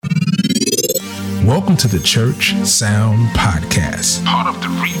Welcome to the Church Sound Podcast, part of the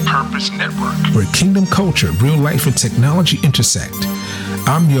Repurpose Network, where kingdom culture, real life, and technology intersect.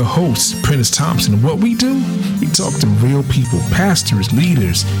 I'm your host, Prentice Thompson, and what we do, we talk to real people, pastors,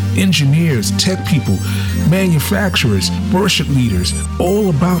 leaders, engineers, tech people, manufacturers, worship leaders,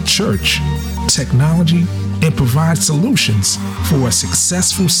 all about church, technology, and provide solutions for a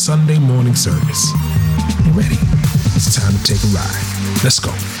successful Sunday morning service. You ready? It's time to take a ride. Let's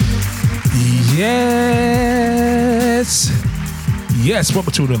go. Yes,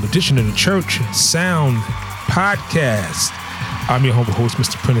 welcome to another edition of the Church Sound Podcast. I'm your humble host,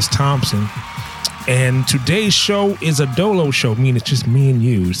 Mr. Prentice Thompson, and today's show is a dolo show, meaning it's just me and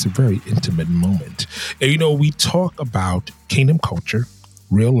you. It's a very intimate moment. And we talk about kingdom culture,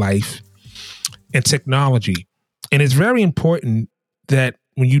 real life, and technology. And it's very important that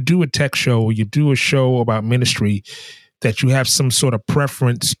when you do a tech show, or you do a show about ministry, that you have some sort of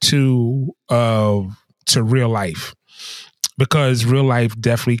preference to real life, because real life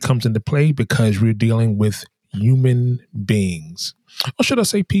definitely comes into play because we're dealing with human beings, or should I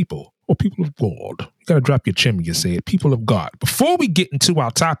say people, or people of God. You got to drop your chin when you say it, people of God. Before we get into our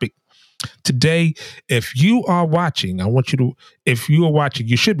topic today, if you are watching,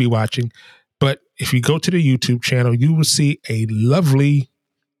 you should be watching, but if you go to the YouTube channel, you will see a lovely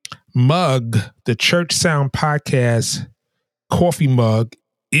mug. The Church Sound Podcast coffee mug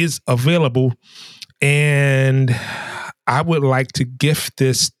is available, and I would like to gift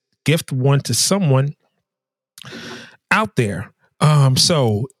one to someone out there.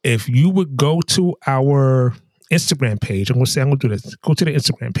 So if you would go to our Instagram page, I'm going to do this. Go to the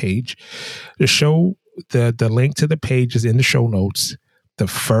Instagram page. The link to the page is in the show notes. The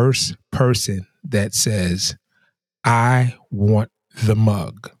first person that says, "I want the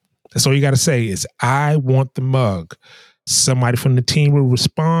mug." That's all you got to say is, "I want the mug." Somebody from the team will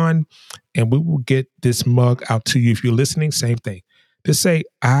respond, and we will get this mug out to you. If you're listening, same thing. Just say,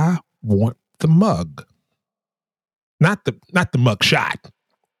 "I want the mug." Not the mug shot,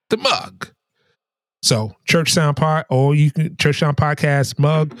 the mug. So Church Sound Pod, or you can Church Sound Podcast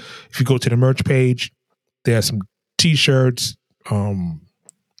mug. If you go to the merch page, there's some t-shirts,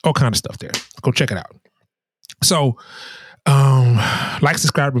 all kind of stuff there. Go check it out. So, like,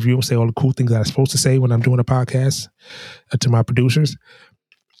 subscribe, review, and say all the cool things that I'm supposed to say when I'm doing a podcast to my producers.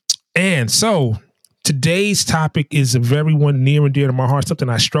 And so today's topic is a very one near and dear to my heart, something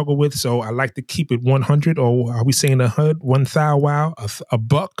I struggle with. So I like to keep it 100, or are we saying 1,000, a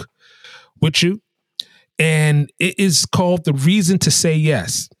buck with you. And it is called the reason to say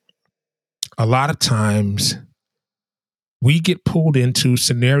yes. A lot of times we get pulled into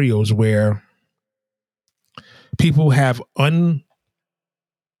scenarios where people have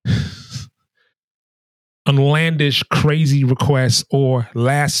unlandish, crazy requests, or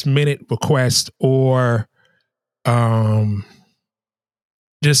last minute requests, or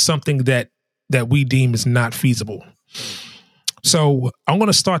just something that we deem is not feasible. So I'm going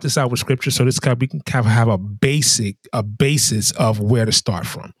to start this out with scripture, so we can have a basis of where to start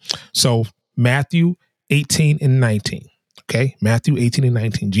from. So Matthew 18 and 19. Okay, Matthew 18 and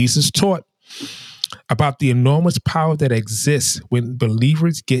 19. Jesus taught about the enormous power that exists when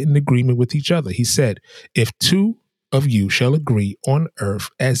believers get in agreement with each other. He said, "If two of you shall agree on earth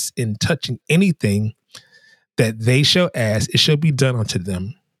as in touching anything that they shall ask, it shall be done unto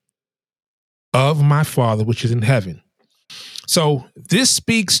them of my Father which is in heaven." So this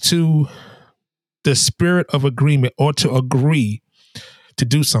speaks to the spirit of agreement, or to agree to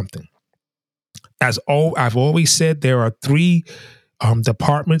do something. As I've always said, there are three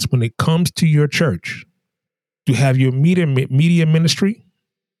departments when it comes to your church. You have your media ministry.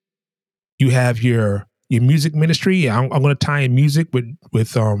 You have your music ministry. I'm going to tie in music with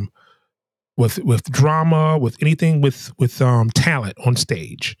drama, with anything with talent on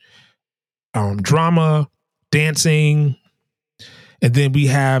stage, drama, dancing, and then we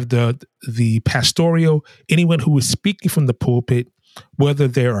have the pastoral. Anyone who is speaking from the pulpit, whether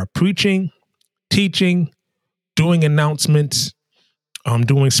they are preaching, teaching, doing announcements,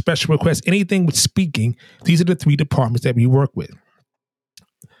 doing special requests, anything with speaking. These are the three departments that we work with.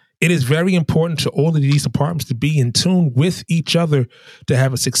 It is very important to all of these departments to be in tune with each other to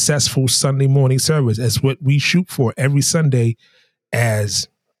have a successful Sunday morning service. That's what we shoot for every Sunday as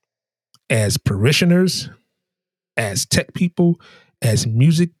parishioners, as tech people, as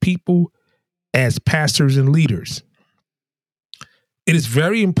music people, as pastors and leaders. It is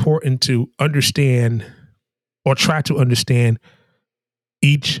very important to understand, or try to understand,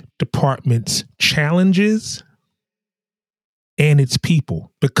 each department's challenges and its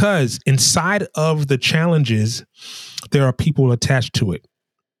people, because inside of the challenges, there are people attached to it.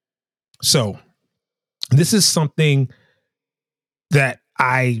 So This is something that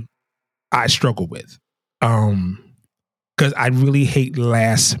I struggle with. Because I really hate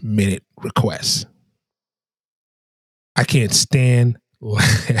last minute requests. I can't stand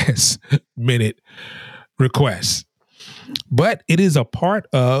last minute requests. But it is a part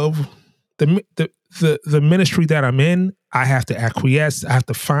of the ministry that I'm in. I have to acquiesce. I have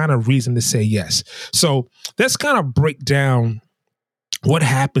to find a reason to say yes. So let's kind of break down what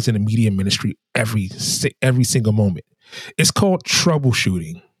happens in the media ministry every single moment. It's called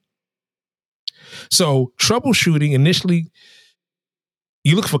troubleshooting. So troubleshooting, initially,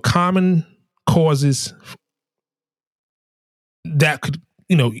 you look for common causes that could,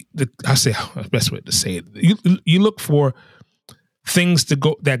 I say the best way to say it. You look for things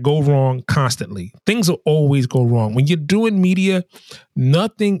that go wrong constantly. Things will always go wrong. When you're doing media,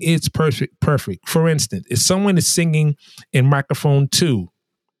 nothing is perfect. For instance, if someone is singing in microphone 2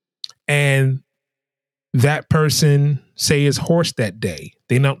 and that person say is hoarse that day,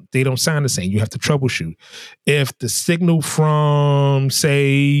 they don't sound the same. You have to troubleshoot. If the signal from,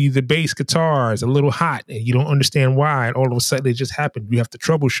 say, the bass guitar is a little hot and you don't understand why, and all of a sudden it just happened, you have to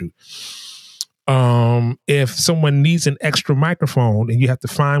troubleshoot. If someone needs an extra microphone and you have to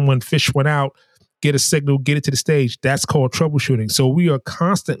find one, fish one out, get a signal, get it to the stage, that's called troubleshooting. So we are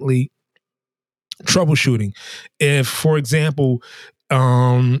constantly troubleshooting. If, for example,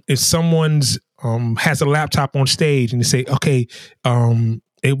 if someone's has a laptop on stage and you say, okay,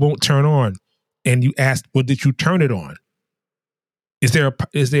 it won't turn on, and you ask, well, did you turn it on?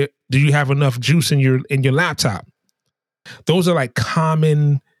 Do you have enough juice in your laptop? Those are like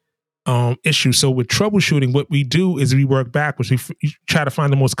common issues. So with troubleshooting, what we do is we work backwards. We try to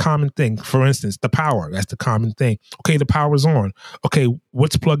find the most common thing. For instance, the power. That's the common thing. Okay, the power's on. Okay,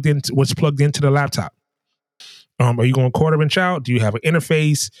 what's plugged into the laptop? Are you going 1/4 inch out? Do you have an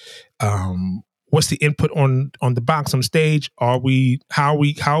interface? What's the input on the box on stage? How are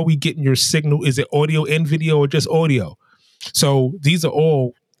we getting your signal? Is it audio and video or just audio? So these are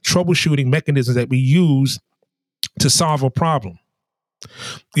all troubleshooting mechanisms that we use to solve a problem.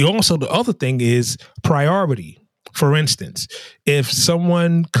 The other thing is priority. For instance, if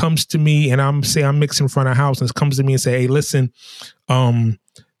someone comes to me and I'm mixing in front of a house and comes to me and say, hey, listen,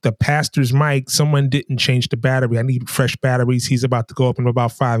 the pastor's mic, someone didn't change the battery. I need fresh batteries. He's about to go up in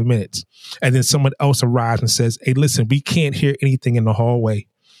about 5 minutes. And then someone else arrives and says, hey, listen, we can't hear anything in the hallway.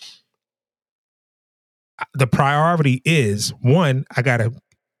 The priority is, one, I got to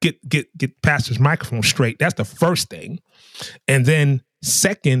get pastor's microphone straight. That's the first thing. And then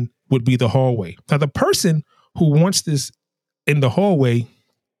second would be the hallway. Now, the person who wants this in the hallway,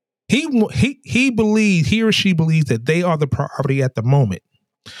 he or she believes that they are the priority at the moment.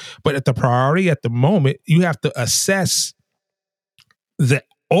 But at the priority at the moment, you have to assess the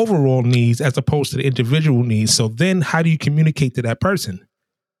overall needs as opposed to the individual needs. So then how do you communicate to that person?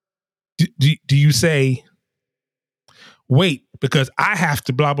 Do you say, wait, because I have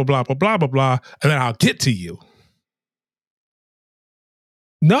to blah, blah, blah, blah, blah, blah, blah, and then I'll get to you?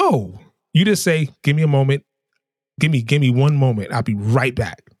 No, you just say, give me a moment. Give me 1 moment. I'll be right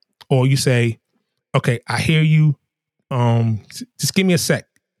back. Or you say, okay, I hear you. Just give me a sec.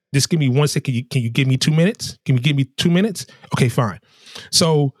 Just give me 1 second. Can you give me 2 minutes? Can you give me 2 minutes? Okay, fine.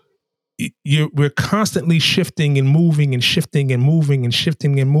 So we're constantly shifting and moving and shifting and moving and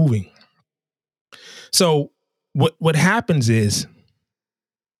shifting and moving. So what happens is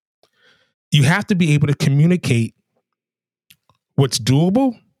you have to be able to communicate what's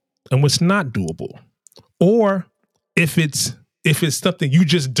doable and what's not doable, or if it's something you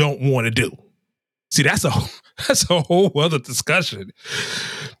just don't want to do. See, that's a whole other discussion.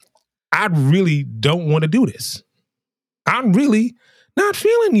 I really don't want to do this. I'm really not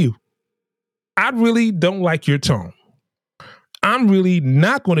feeling you. I really don't like your tone. I'm really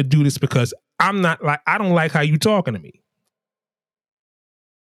not going to do this because I don't like how you talking to me.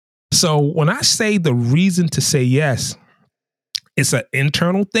 So when I say the reason to say yes, it's an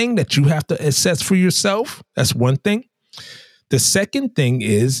internal thing that you have to assess for yourself. That's one thing. The second thing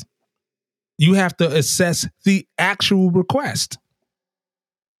is you have to assess the actual request.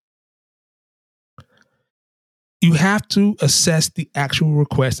 You have to assess the actual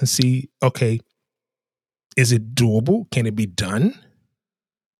request and see, okay, is it doable? Can it be done?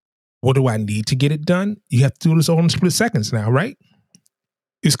 What do I need to get it done? You have to do this all in split seconds now, right?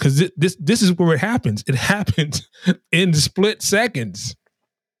 It's because this is where it happens. It happens in split seconds.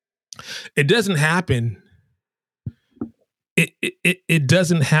 It doesn't happen. It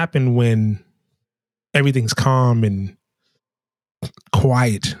doesn't happen when everything's calm and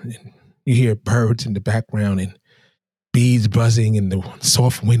quiet and you hear birds in the background and bees buzzing and the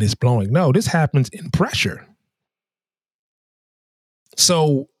soft wind is blowing. No, this happens in pressure.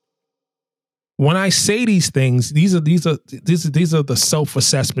 So when I say these things, these are the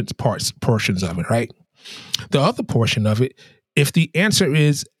self-assessment portions of it, right? The other portion of it, if the answer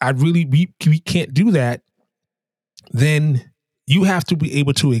is we can't do that, then you have to be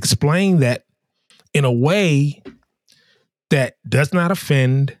able to explain that in a way that does not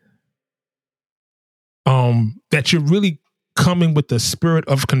offend, that you're really coming with the spirit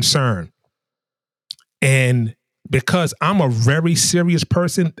of concern. And because I'm a very serious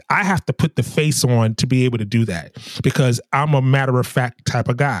person, I have to put the face on to be able to do that, because I'm a matter of fact type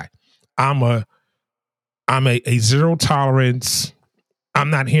of guy. I'm a zero tolerance, I'm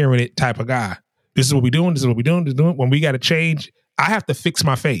not hearing it type of guy. This is what we're doing. This is what we're doing. This is doing. When we got to change, I have to fix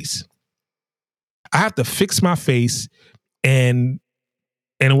my face. I have to fix my face. And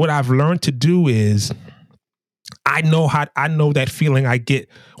what I've learned to do is I know that feeling I get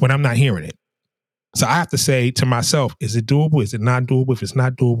when I'm not hearing it. So I have to say to myself, is it doable? Is it not doable? If it's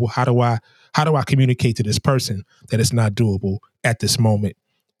not doable, how do I communicate to this person that it's not doable at this moment,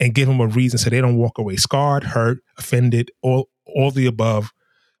 and give them a reason so they don't walk away scarred, hurt, offended, all the above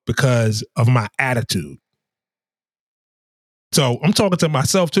because of my attitude. So I'm talking to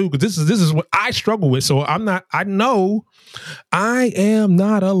myself too, because this is what I struggle with. So I know I am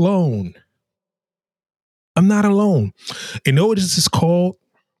not alone. I'm not alone. You know what this is called?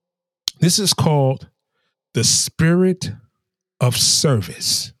 This is called the spirit of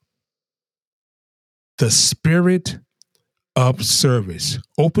service. The spirit of service.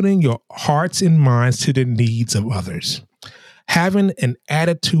 Opening your hearts and minds to the needs of others. Having an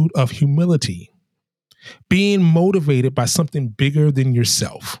attitude of humility. Being motivated by something bigger than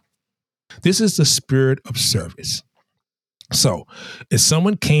yourself. This is the spirit of service. So if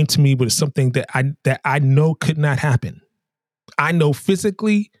someone came to me with something that I know could not happen, I know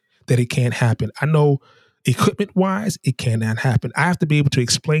physically that it can't happen. I know equipment wise, it cannot happen. I have to be able to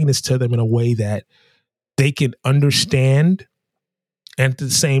explain this to them in a way that they can understand, and at the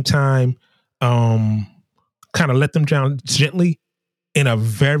same time, kind of let them down gently in a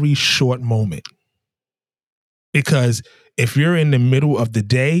very short moment. Because if you're in the middle of the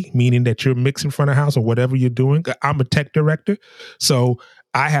day, meaning that you're mixing front of house or whatever you're doing, I'm a tech director, so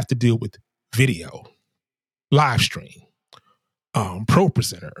I have to deal with video, live stream, Pro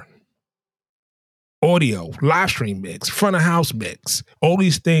Presenter, audio, live stream mix, front of house mix, all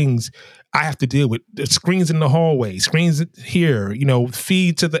these things I have to deal with. The screens in the hallway, screens here,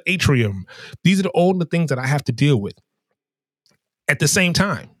 feed to the atrium. These are all the things that I have to deal with at the same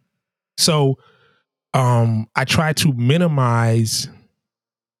time. So I try to minimize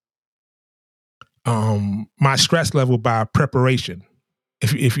my stress level by preparation,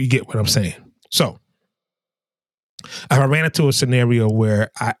 if you get what I'm saying. So if I ran into a scenario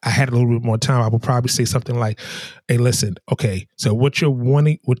where I had a little bit more time, I would probably say something like, hey, listen, okay, so what you're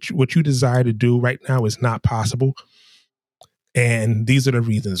wanting, what you desire to do right now is not possible. And these are the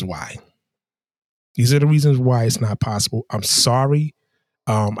reasons why. These are the reasons why it's not possible. I'm sorry.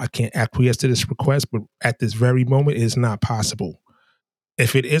 I can't acquiesce to this request, but at this very moment, it is not possible.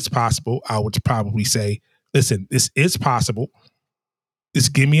 If it is possible, I would probably say, listen, this is possible.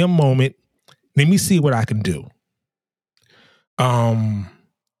 Just give me a moment. Let me see what I can do. I'm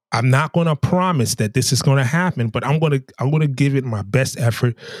not going to promise that this is going to happen, but I'm going to give it my best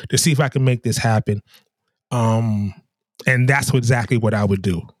effort to see if I can make this happen. And that's exactly what I would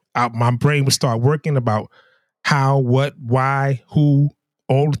do. My brain would start working about how, what, why, who,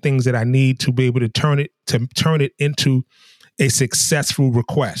 all the things that I need to be able to turn it into a successful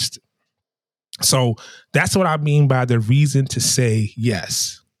request. So that's what I mean by the reason to say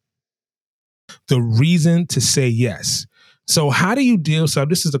yes. The reason to say yes. So how do you deal? So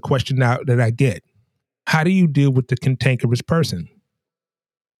this is a question now that I get. How do you deal with the cantankerous person?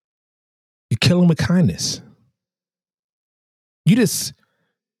 You kill them with kindness. You just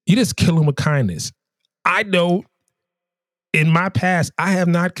kill them with kindness. I know in my past, I have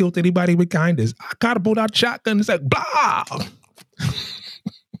not killed anybody with kindness. I got to pull out shotgun and it's like, blah.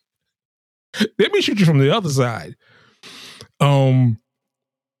 Let me shoot you from the other side.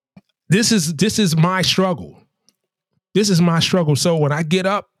 This is my struggle. This is my struggle. So when I get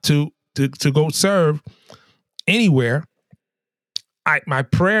up to go serve anywhere, my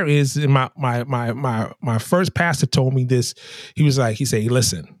prayer is, my first pastor told me this. He said,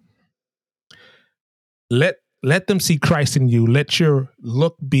 listen, let them see Christ in you. Let your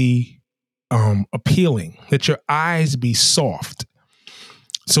look be appealing. Let your eyes be soft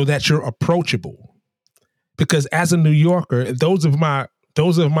so that you're approachable. Because as a New Yorker, those of my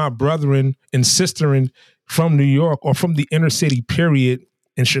brethren and sisterin from New York or from the inner city, period,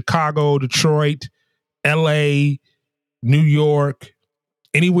 in Chicago, Detroit, LA, New York,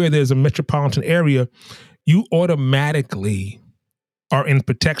 anywhere there's a metropolitan area, you automatically are in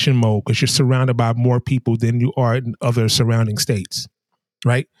protection mode because you're surrounded by more people than you are in other surrounding states,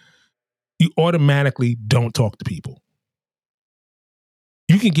 right? You automatically don't talk to people.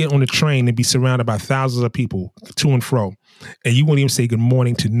 You can get on the train and be surrounded by thousands of people to and fro, and you won't even say good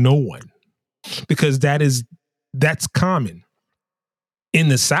morning to no one because that's common. In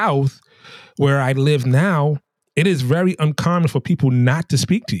the South, where I live now, it is very uncommon for people not to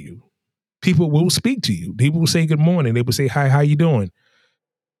speak to you. People will speak to you. People will say good morning. They will say, hi, how you doing?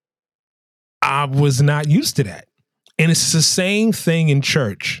 I was not used to that. And it's the same thing in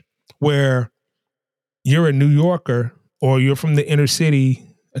church where you're a New Yorker or you're from the inner city.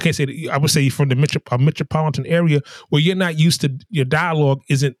 I can't say that, I would say from the metropolitan area where you're not used to, your dialogue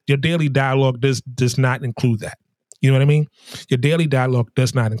isn't, your daily dialogue does not include that. You know what I mean? Your daily dialogue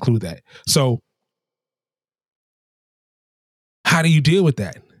does not include that. So how do you deal with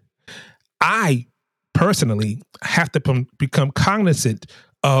that? I personally have to become cognizant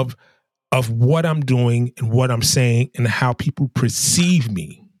of what I'm doing and what I'm saying and how people perceive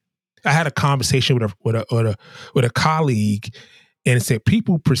me. I had a conversation with a colleague, and it said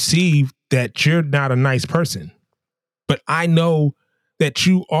people perceive that you're not a nice person, but I know that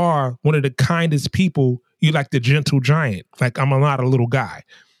you are one of the kindest people. You're like the gentle giant. Like I'm not a little guy.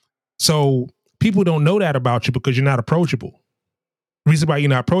 So people don't know that about you because you're not approachable. Reason why you're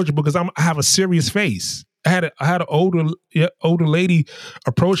not approachable because I have a serious face. I had an older lady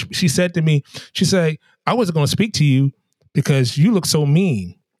approach me. She said to me, she said, I wasn't going to speak to you because you look so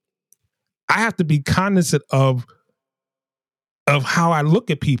mean. I have to be cognizant of how I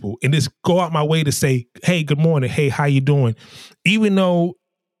look at people and just go out my way to say, hey, good morning. Hey, how you doing? Even though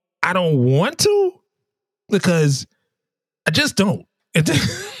I don't want to, because I just don't.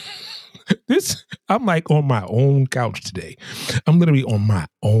 I'm like on my own couch today. I'm literally on my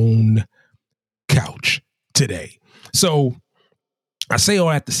own couch today. So I say all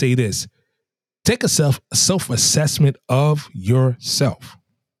that to say this. Take a self-assessment of yourself.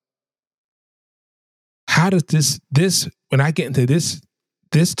 How does this when I get into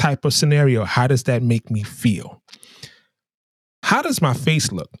this type of scenario, how does that make me feel? How does my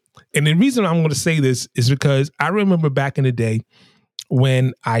face look? And the reason I'm going to say this is because I remember back in the day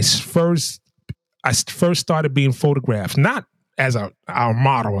when I first started being photographed, not as our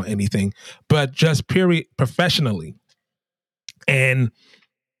model or anything, but just period professionally. And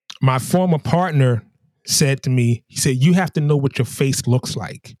my former partner said to me, he said, you have to know what your face looks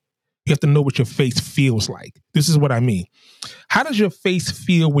like. You have to know what your face feels like. This is what I mean. How does your face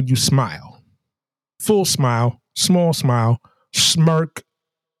feel when you smile? Full smile, small smile, smirk,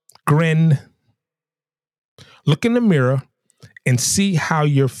 grin. Look in the mirror and see how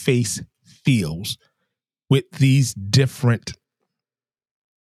your face feels with these different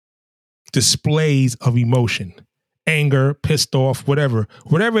displays of emotion, anger, pissed off, whatever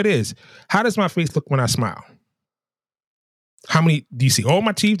it is. How does my face look when I smile? How many do you see? All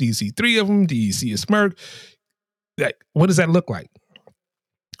my teeth? Do you see 3 of them? Do you see a smirk? What does that look like?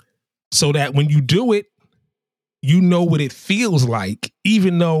 So that when you do it, you know what it feels like,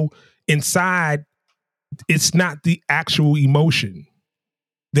 even though inside it's not the actual emotion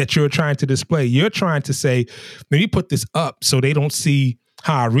that you're trying to display. You're trying to say, let me put this up so they don't see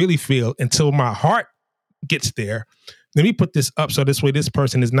how I really feel until my heart gets there. Let me put this up so this way this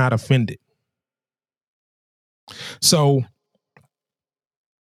person is not offended. So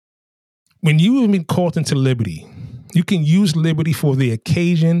when you have been called into liberty, you can use liberty for the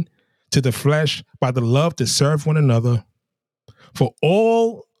occasion to the flesh by the love to serve one another. For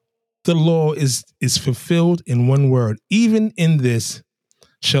all the law is fulfilled in one word. Even in this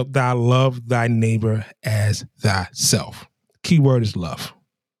shalt thou love thy neighbor as thyself. The key word is love.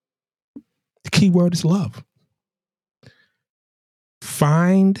 The key word is love.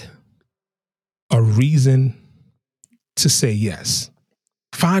 Find a reason to say yes.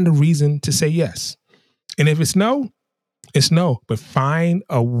 Find a reason to say yes. And if it's no, it's no. But find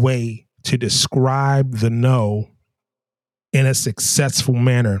a way to describe the no in a successful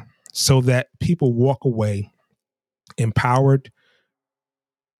manner so that people walk away empowered,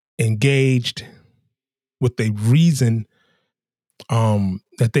 engaged, with a reason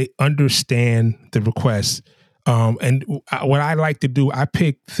that they understand the request. And what I like to do, I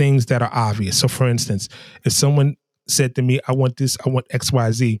pick things that are obvious. So for instance, if someone said to me, I want this, I want X,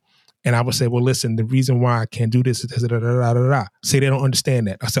 Y, Z. And I would say, well, listen, the reason why I can't do this is da, da, da, da, da, da. Say they don't understand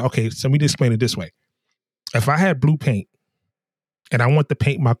that. I said, okay, so let me just explain it this way. If I had blue paint and I want to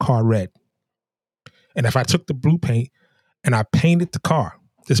paint my car red, And if I took the blue paint and I painted the car,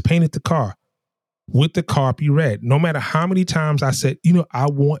 just painted the car, would the car be red? No matter how many times I said, I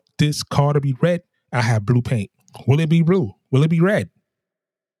want this car to be red, I have blue paint. Will it be blue? Will it be red?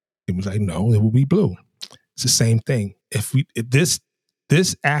 It was like, no, it will be blue. It's the same thing. If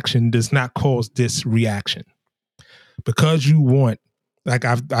this action does not cause this reaction, because you want, like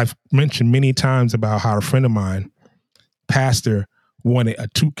I've mentioned many times about how a friend of mine, pastor, wanted a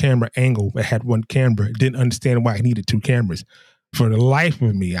 2-camera angle but had 1 camera, didn't understand why he needed 2 cameras. For the life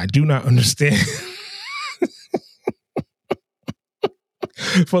of me, I do not understand.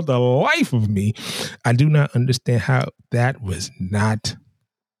 For the life of me, I do not understand how that was not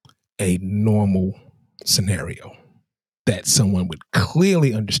a normal scenario that someone would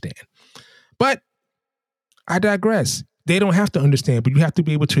clearly understand. But I digress. They don't have to understand, but you have to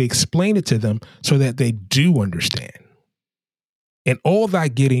be able to explain it to them so that they do understand. And all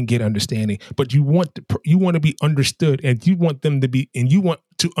that get understanding, but you want to be understood, and you want them to be, and you want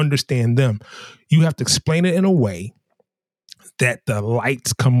to understand them. You have to explain it in a way that the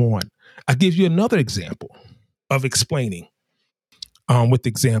lights come on. I'll give you another example of explaining with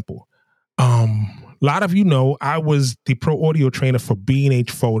example. A lot of you know I was the pro audio trainer for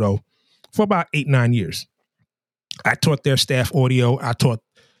B&H Photo for about 8-9 years. I taught their staff audio.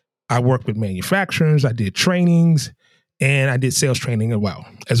 I worked with manufacturers. I did trainings, and I did sales training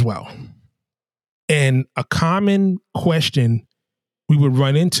as well. And a common question we would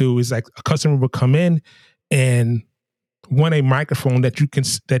run into is like a customer would come in and want a microphone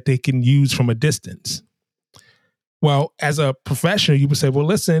that they can use from a distance. Well, as a professional, you would say, well,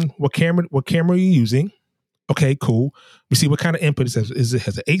 listen, what camera are you using? Okay, cool. We see what kind of input it has. It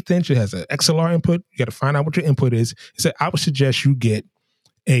has an 1/8 inch? It has an XLR input. You got to find out what your input is. He said, I would suggest you get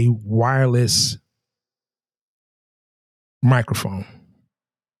a wireless microphone.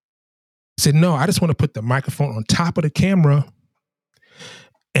 I said, no, I just want to put the microphone on top of the camera,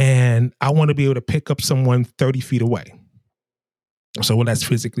 and I want to be able to pick up someone 30 feet away. So, well, that's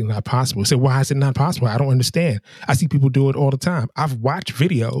physically not possible. I said, why is it not possible? I don't understand. I see people do it all the time. I've watched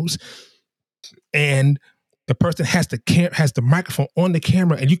videos, and the person has the microphone on the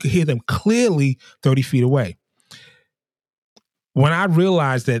camera, and you can hear them clearly 30 feet away. When I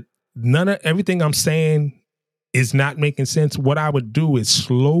realized that everything I'm saying is not making sense, what I would do is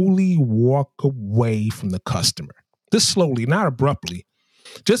slowly walk away from the customer. Just slowly, not abruptly.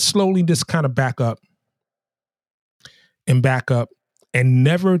 Just slowly, just kind of back up and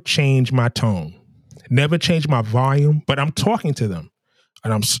never change my tone. Never change my volume, but I'm talking to them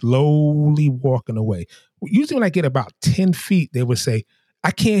and I'm slowly walking away. Usually when I get about 10 feet, they would say,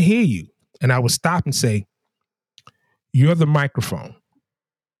 I can't hear you. And I would stop and say, you're the microphone.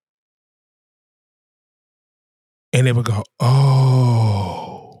 And they would go,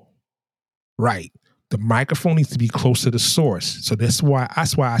 oh, right. The microphone needs to be close to the source. So that's why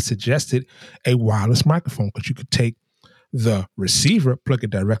I suggested a wireless microphone, because you could take the receiver, plug it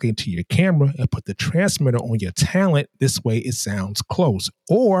directly into your camera, and put the transmitter on your talent. This way it sounds close.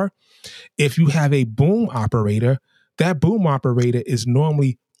 Or if you have a boom operator, that boom operator is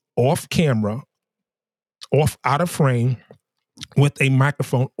normally off camera, out of frame, with a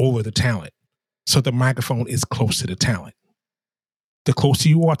microphone over the talent. So the microphone is close to the talent. The closer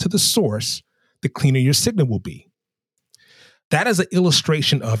you are to the source, the cleaner your signal will be. That is an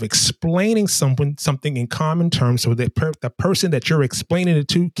illustration of explaining something in common terms, so that the person that you're explaining it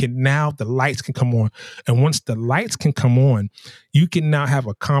to the lights can come on. And once the lights can come on, you can now have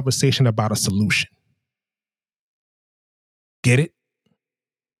a conversation about a solution. Get it?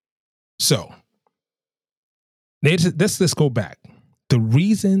 So let's go back. The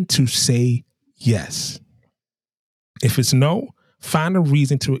reason to say yes. If it's no, find a way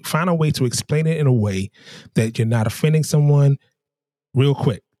to explain it in a way that you're not offending someone. Real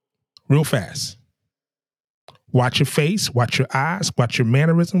quick, real fast. Watch your face, watch your eyes, watch your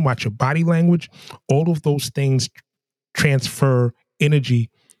mannerism, watch your body language. All of those things transfer energy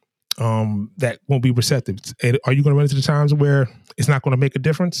that won't be receptive. Are you going to run into the times where it's not going to make a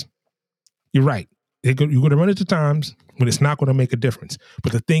difference? You're right. You're going to run into times when it's not going to make a difference.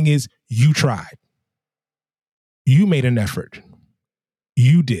 But the thing is, you tried. You made an effort.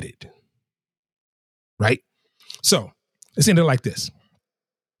 You did it. Right? So let's end it like this.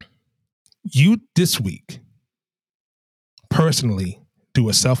 You this week personally do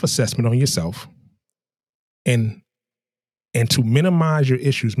a self-assessment on yourself, and to minimize your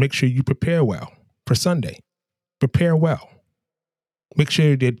issues, make sure you prepare well for Sunday. Prepare well. Make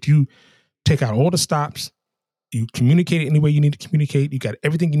sure that you take out all the stops. You communicate it any way you need to communicate. You got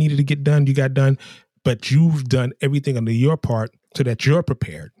everything you needed to get done. You got done, but you've done everything under your part so that you're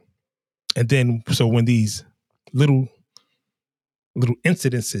prepared. And then, so when these little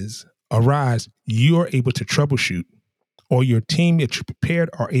incidences arise, you're able to troubleshoot, or your team that you prepared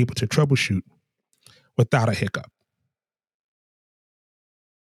are able to troubleshoot without a hiccup.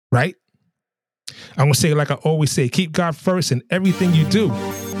 Right? I'm going to say, like I always say, keep God first in everything you do.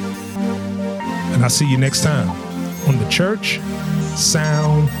 And I'll see you next time on the Church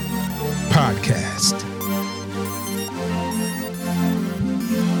Sound Podcast.